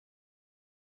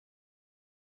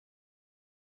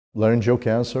Laryngeal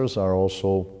cancers are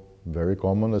also very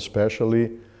common,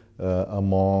 especially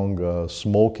among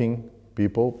smoking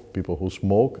people, people who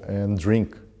smoke and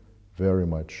drink very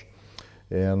much.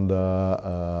 And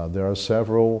there are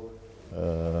several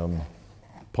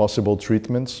possible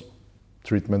treatment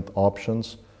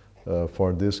options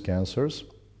for these cancers.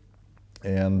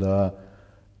 And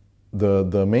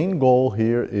the main goal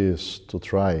here is to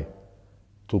try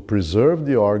to preserve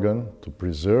the organ, to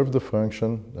preserve the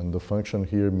function, and the function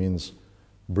here means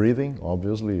breathing,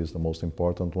 obviously, is the most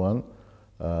important one,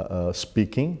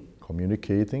 speaking,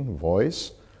 communicating,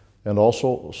 voice, and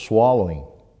also swallowing,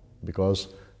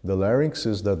 because the larynx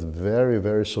is that very,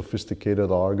 very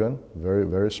sophisticated organ, very,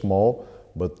 very small,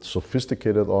 but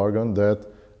sophisticated organ that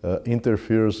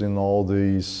interferes in all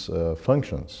these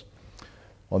functions.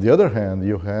 On the other hand,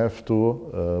 you have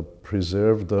to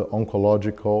preserve the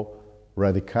oncological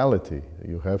radicality.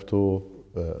 You have to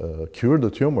cure the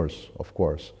tumors, of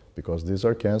course, because these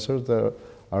are cancers that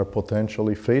are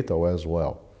potentially fatal as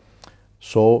well.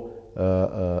 So,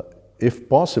 if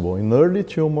possible, in early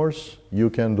tumors, you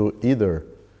can do either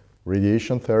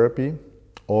radiation therapy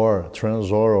or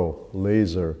transoral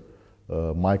laser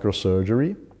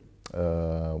microsurgery.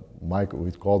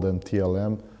 We call them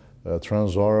TLM,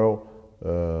 transoral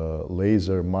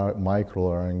laser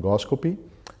microlaryngoscopy.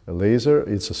 A laser,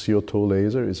 it's a CO2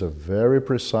 laser, it's a very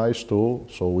precise tool.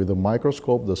 So with a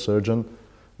microscope, the surgeon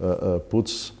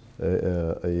puts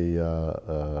a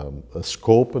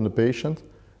scope on the patient,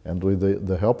 and with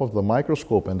the help of the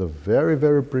microscope and a very,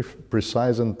 very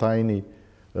precise and tiny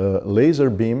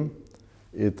laser beam,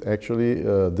 it actually,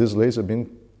 this laser beam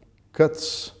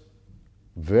cuts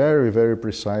very, very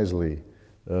precisely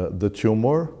the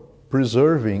tumor,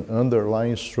 preserving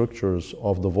underlying structures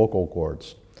of the vocal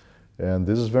cords. And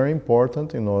this is very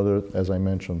important in order, as I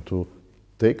mentioned, to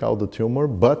take out the tumor,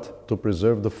 but to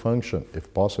preserve the function,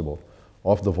 if possible,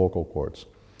 of the vocal cords.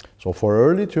 So for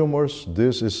early tumors,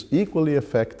 this is equally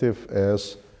effective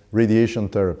as radiation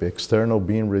therapy, external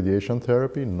beam radiation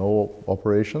therapy, no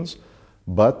operations,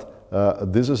 but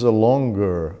this is a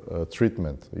longer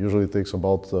treatment. It usually takes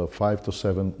about 5 to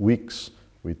 7 weeks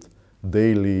with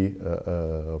daily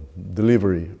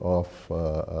delivery of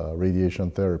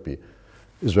radiation therapy.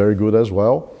 Is very good as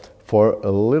well. For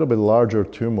a little bit larger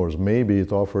tumors, maybe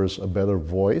it offers a better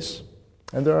voice,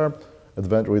 and there are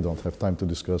advantages. We don't have time to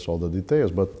discuss all the details,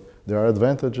 but there are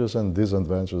advantages and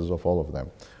disadvantages of all of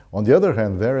them. On the other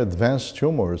hand, very advanced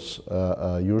tumors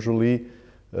usually,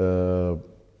 in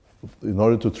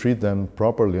order to treat them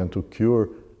properly and to cure,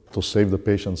 to save the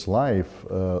patient's life,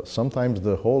 sometimes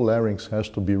the whole larynx has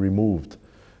to be removed,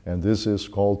 and this is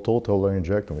called total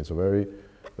laryngectomy. It's a very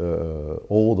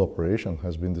old operation,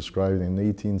 has been described in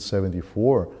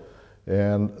 1874,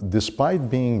 and despite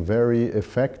being very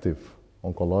effective,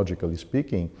 oncologically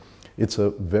speaking, it's a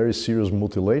very serious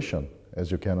mutilation, as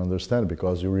you can understand,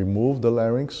 because you remove the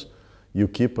larynx, you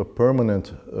keep a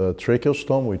permanent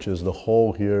tracheostome, which is the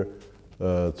hole here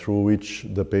through which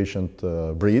the patient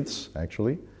breathes,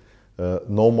 actually.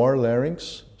 No more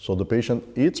larynx, so the patient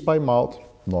eats by mouth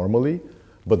normally,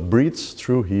 but breathes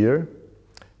through here,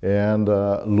 and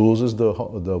loses the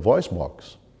voice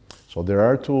box. So there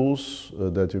are tools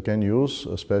that you can use,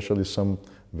 especially some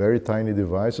very tiny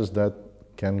devices that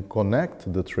can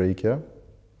connect the trachea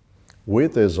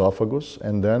with the esophagus,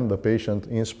 and then the patient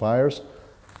inspires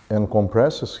and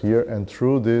compresses here, and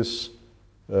through this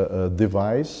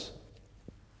device,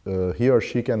 he or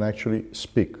she can actually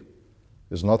speak.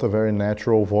 It's not a very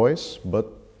natural voice, but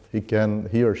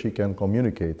he or she can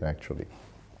communicate actually.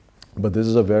 But this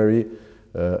is a very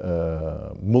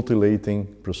mutilating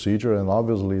procedure, and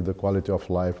obviously the quality of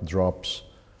life drops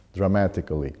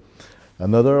dramatically.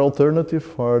 Another alternative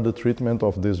for the treatment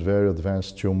of these very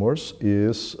advanced tumors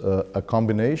is a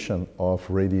combination of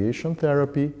radiation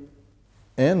therapy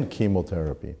and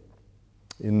chemotherapy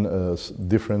in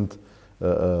different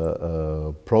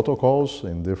protocols,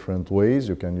 in different ways.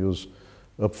 You can use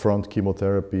upfront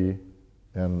chemotherapy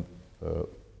and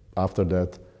after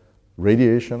that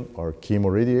radiation or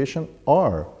chemoradiation,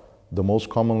 or the most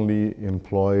commonly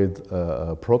employed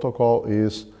protocol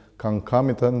is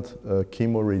concomitant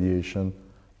chemoradiation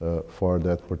for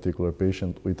that particular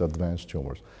patient with advanced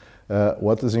tumors.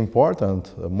 What is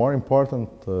important, more important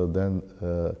than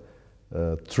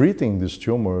treating these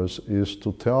tumors, is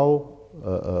to tell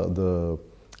the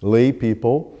lay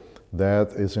people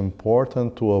that it's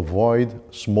important to avoid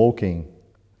smoking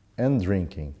and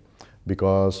drinking,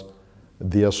 because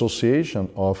the association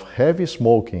of heavy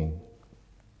smoking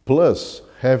plus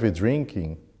heavy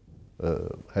drinking,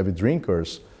 heavy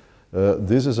drinkers,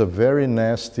 this is a very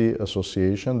nasty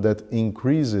association that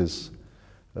increases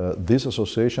this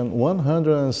association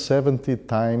 170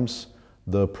 times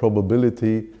the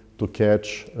probability to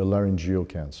catch a laryngeal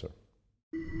cancer.